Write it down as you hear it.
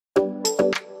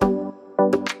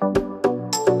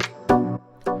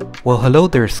Well, hello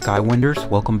there, Skywinders.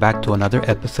 Welcome back to another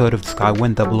episode of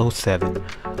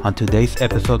Skywind007. On today's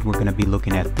episode, we're going to be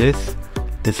looking at this.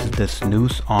 This is the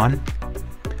Snooze Onn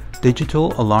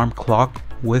digital alarm clock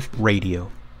with radio.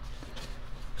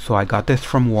 So I got this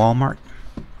from Walmart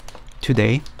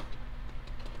today,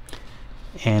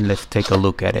 and let's take a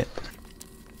look at it.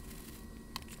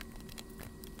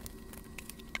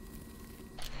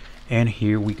 And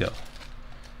here we go.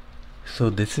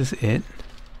 So this is it.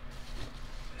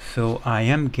 So I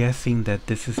am guessing that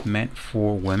this is meant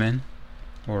for women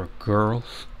or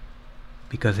girls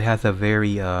because it has a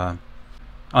very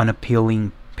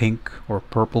unappealing pink or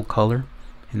purple color,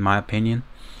 in my opinion.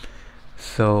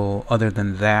 So other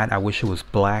than that, I wish it was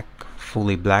black,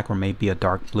 fully black, or maybe a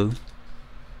dark blue.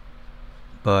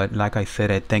 But like I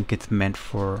said, I think it's meant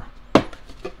for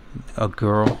a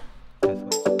girl.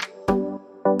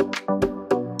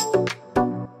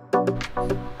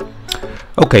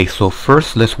 Okay, so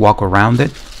first let's walk around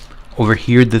it. Over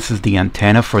here, this is the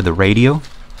antenna for the radio.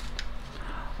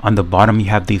 On the bottom you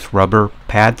have these rubber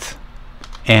pads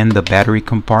and the battery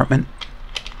compartment.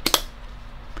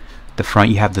 The front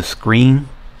you have the screen.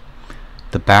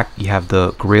 The back you have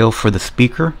the grill for the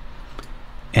speaker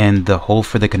and the hole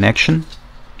for the connection,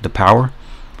 the power.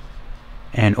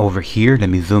 And over here, let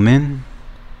me zoom in.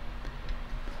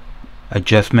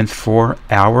 Adjustments for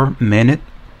hour, minute.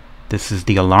 This is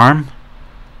the alarm.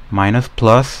 Minus,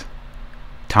 plus,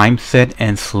 time set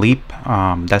and sleep.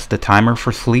 That's the timer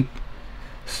for sleep.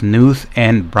 Snooze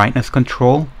and brightness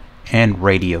control, and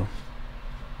radio.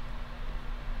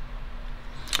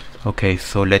 Okay,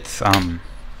 so let's the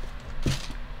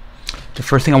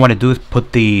first thing I want to do is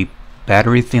put the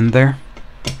batteries in there.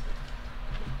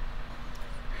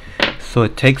 So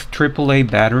it takes AAA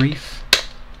batteries.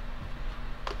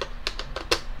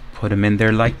 Put them in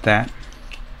there like that.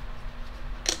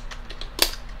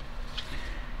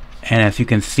 And as you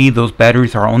can see, those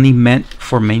batteries are only meant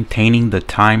for maintaining the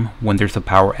time when there's a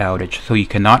power outage. So you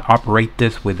cannot operate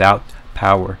this without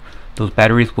power. Those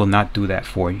batteries will not do that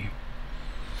for you.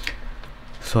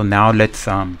 So now let's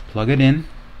plug it in.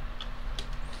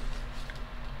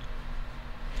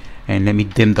 And let me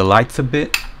dim the lights a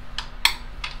bit.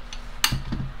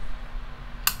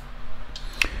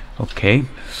 Okay,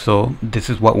 so this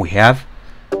is what we have.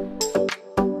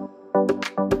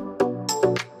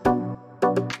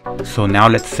 So now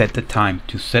let's set the time.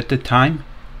 To set the time,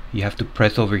 you have to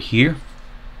press over here,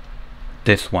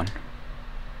 this one.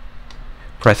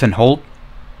 Press and hold.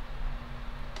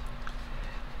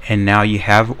 And now you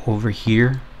have over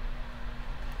here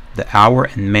the hour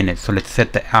and minute. So let's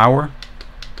set the hour.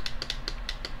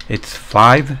 It's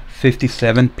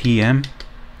 5:57 p.m.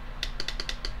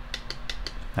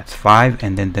 That's 5.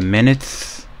 And then the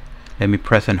minutes, let me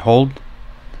press and hold.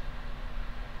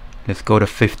 Let's go to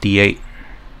 58.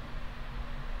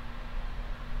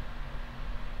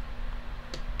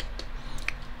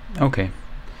 Okay,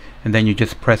 and then you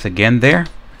just press again there,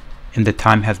 and the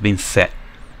time has been set.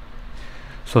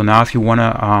 So now if you want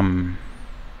to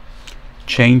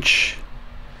change,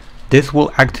 this will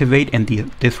activate, and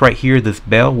this right here, this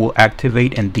bell will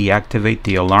activate and deactivate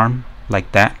the alarm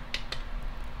like that.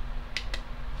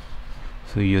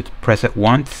 So you press it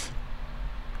once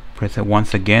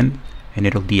again, and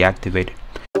it'll deactivate it.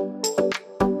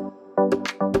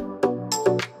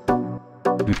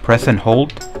 You press and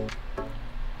hold.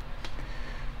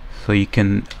 So you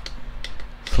can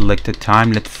select a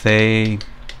time, let's say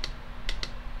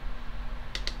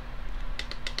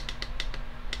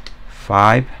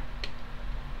 5.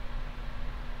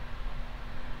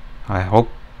 I hope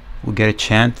we'll get a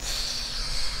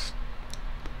chance.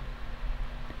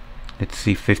 Let's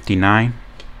see, 59.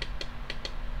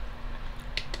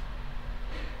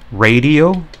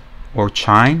 Radio or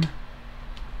chime,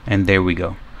 and there we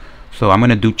go. So I'm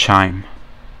gonna do chime.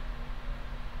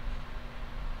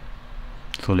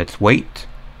 So let's wait.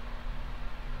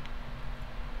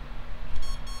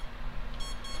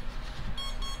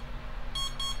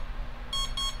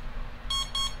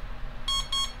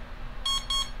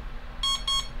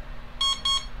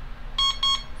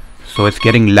 So it's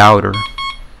getting louder.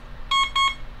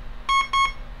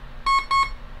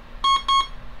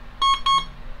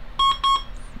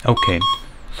 Okay,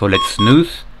 so let's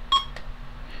snooze.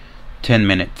 10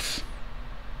 minutes.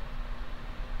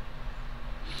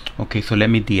 Okay, so let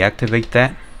me deactivate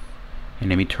that, and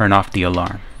let me turn off the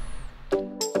alarm.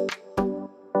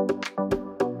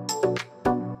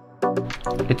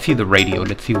 Let's see the radio,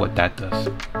 let's see what that does.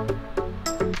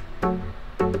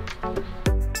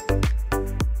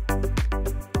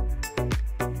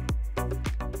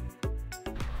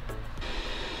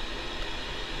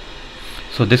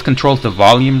 So this controls the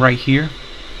volume right here.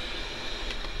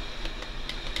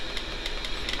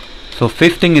 So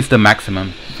 15 is the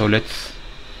maximum. So let's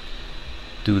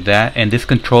do that, and this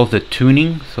controls the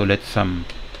tuning. So let's find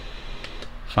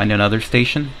another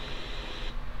station.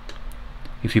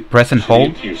 If you press and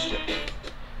hold,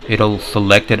 it'll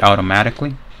select it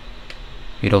automatically.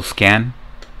 It'll scan.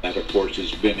 That of course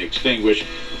has been extinguished,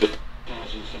 but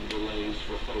causing some delays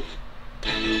for folks.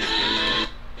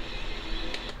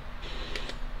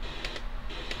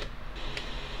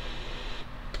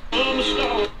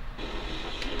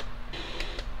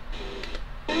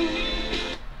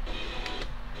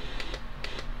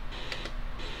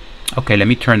 Okay, let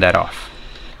me turn that off.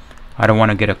 I don't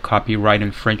want to get a copyright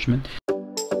infringement.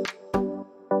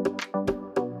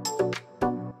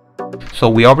 So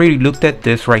we already looked at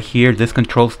this right here. This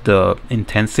controls the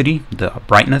intensity, the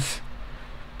brightness.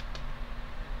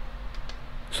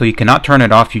 So you cannot turn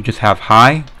it off. You just have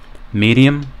high,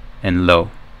 medium, and low.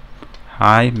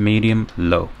 High, medium,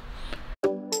 low.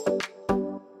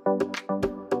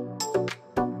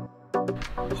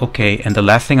 Okay, and the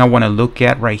last thing I want to look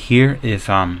at right here is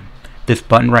this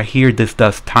button right here. This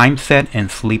does time set and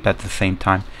sleep at the same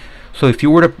time. So if you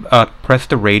were to press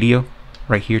the radio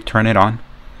right here, turn it on,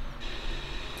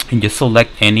 and just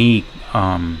select any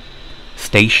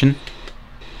station.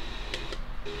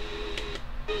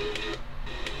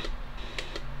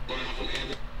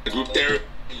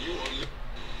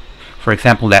 For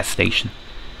example, that station.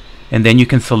 And then you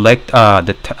can select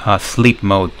the sleep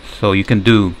mode. So you can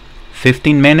do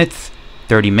 15 minutes,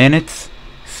 30 minutes,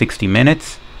 60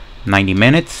 minutes, 90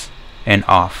 minutes, and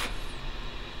off.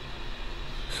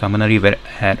 So I'm gonna leave it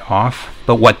at off.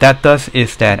 But what that does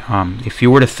is that if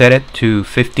you were to set it to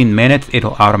 15 minutes,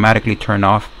 it'll automatically turn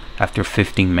off after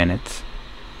 15 minutes.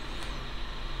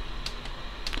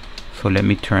 So let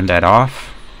me turn that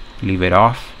off, leave it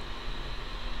off.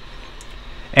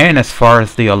 And as far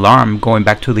as the alarm, going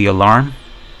back to the alarm,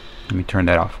 let me turn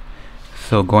that off.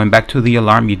 So going back to the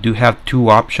alarm, you do have two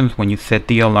options when you set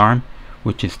the alarm,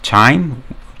 which is chime.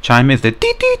 Chime is the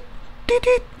teet teet teet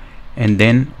teet, and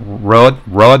then rod.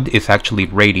 Rod is actually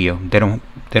radio. They don't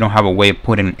have a way of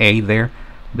putting an A there.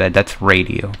 That's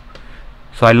radio.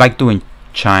 So I like doing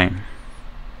chime.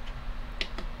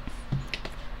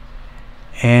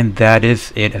 And that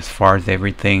is it as far as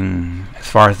everything, as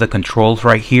far as the controls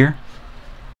right here.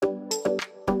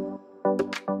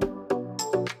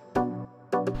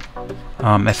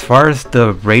 As far as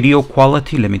the radio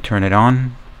quality, let me turn it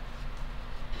on.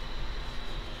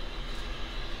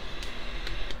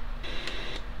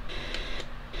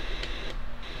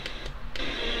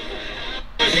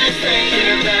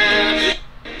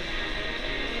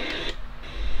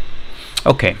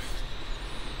 Okay,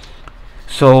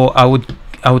 so I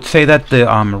would say that the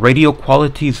radio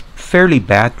quality is fairly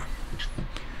bad.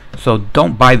 So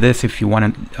don't buy this if you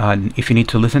want to. If you need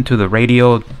to listen to the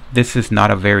radio, this is not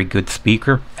a very good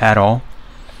speaker at all.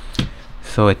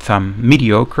 So it's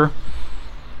mediocre.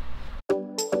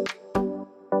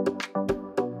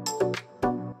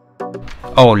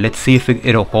 Oh, let's see if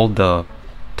it'll hold the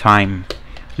time.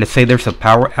 Let's say there's a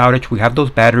power outage. We have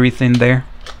those batteries in there.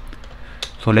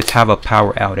 So let's have a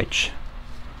power outage.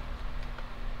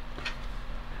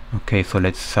 Okay, so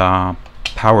let's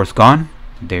power's gone.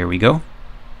 There we go.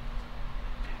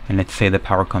 And let's say the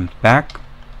power comes back.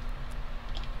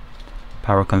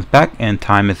 Power comes back and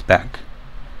time is back.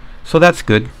 So that's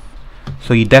good.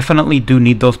 So you definitely do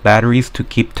need those batteries to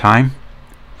keep time,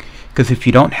 because if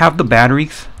you don't have the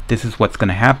batteries, this is what's going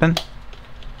to happen.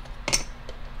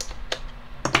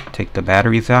 Take the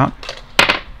batteries out.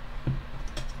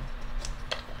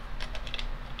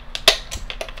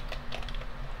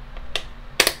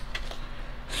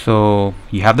 So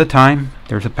you have the time,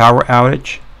 there's a power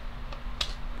outage,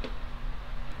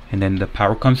 and then the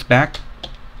power comes back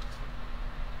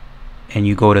and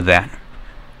you go to that.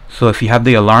 So if you have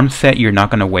the alarm set, you're not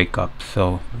going to wake up.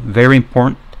 So very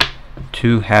important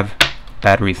to have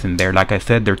batteries in there. Like I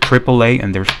said, they're AAA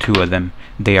and there's 2 of them.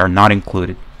 They are not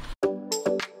included.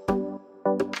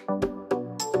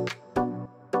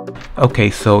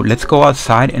 Okay, so let's go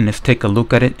outside and let's take a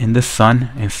look at it in the sun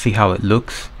and see how it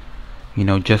looks. You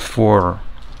know, just for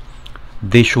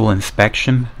visual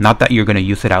inspection. Not that you're going to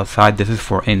use it outside. This is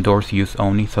for indoors use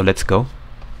only. So let's go.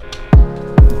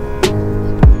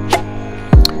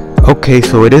 Okay,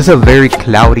 so it is a very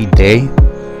cloudy day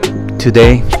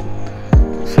today.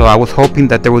 So I was hoping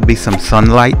that there would be some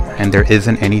sunlight, and there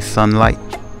isn't any sunlight.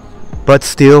 But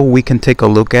still, we can take a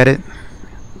look at it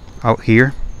out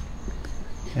here.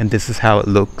 And this is how it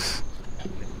looks.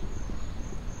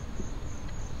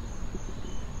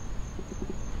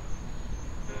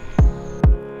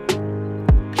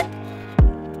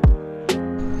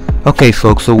 Okay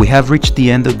folks, so we have reached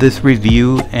the end of this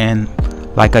review, and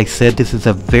like I said, this is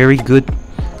a very good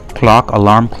clock,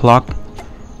 alarm clock.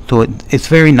 So it's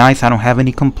very nice. I don't have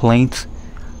any complaints.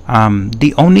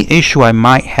 The only issue I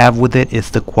might have with it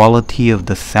is the quality of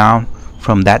the sound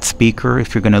from that speaker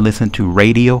if you're going to listen to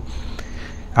radio.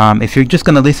 If you're just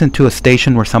going to listen to a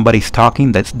station where somebody's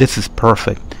talking, this is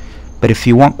perfect. But if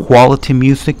you want quality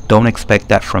music, don't expect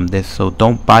that from this. So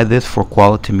don't buy this for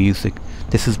quality music.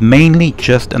 This is mainly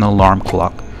just an alarm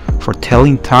clock for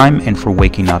telling time and for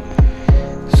waking up.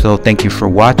 So thank you for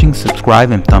watching,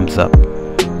 subscribe, and thumbs up.